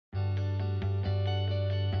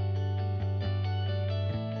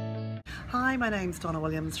Hi, my name's Donna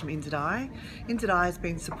Williams from NZI. NZI has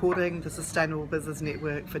been supporting the Sustainable Business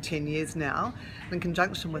Network for 10 years now. In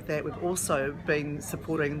conjunction with that, we've also been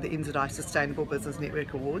supporting the NZI Sustainable Business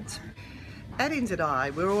Network Awards. At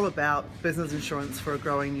NZI, we're all about business insurance for a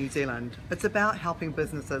growing New Zealand. It's about helping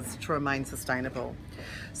businesses to remain sustainable.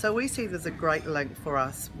 So we see there's a great link for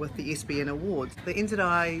us with the SBN Awards. The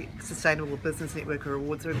NZI Sustainable Business Network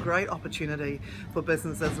Awards are a great opportunity for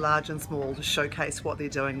businesses large and small to showcase what they're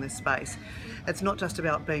doing in this space. It's not just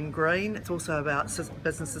about being green, it's also about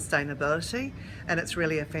business sustainability, and it's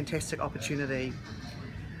really a fantastic opportunity.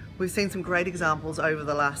 We've seen some great examples over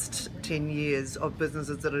the last 10 years of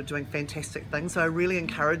businesses that are doing fantastic things, so I really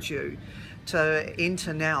encourage you to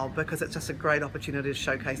enter now because it's just a great opportunity to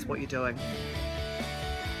showcase what you're doing.